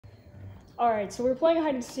Alright, so we're playing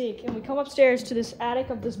hide and seek, and we come upstairs to this attic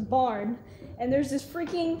of this barn, and there's this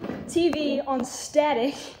freaking TV on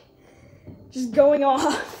static just going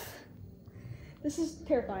off. This is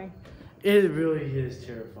terrifying. It really is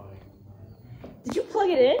terrifying. Did you plug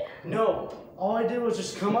it in? No, all I did was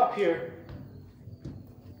just come up here.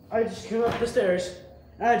 I just came up the stairs,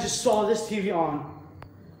 and I just saw this TV on.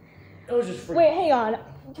 It was just freaking. Wait, hang on.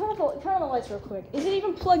 Turn on the lights real quick. Is it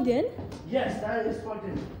even plugged in? Yes, that is plugged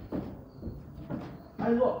in. I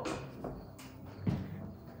looked.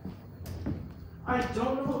 I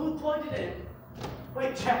don't know who plugged it in.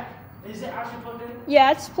 Wait, check. Is it actually plugged in? Yeah,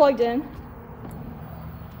 it's plugged in.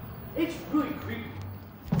 It's really creepy.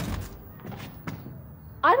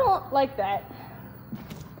 I don't like that.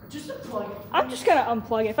 Just unplug it. I'm just gonna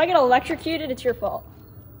unplug it. If I get electrocuted, it's your fault.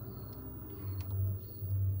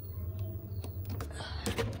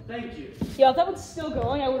 Thank you. Yo, if that was still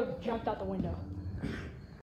going, I would have jumped out the window.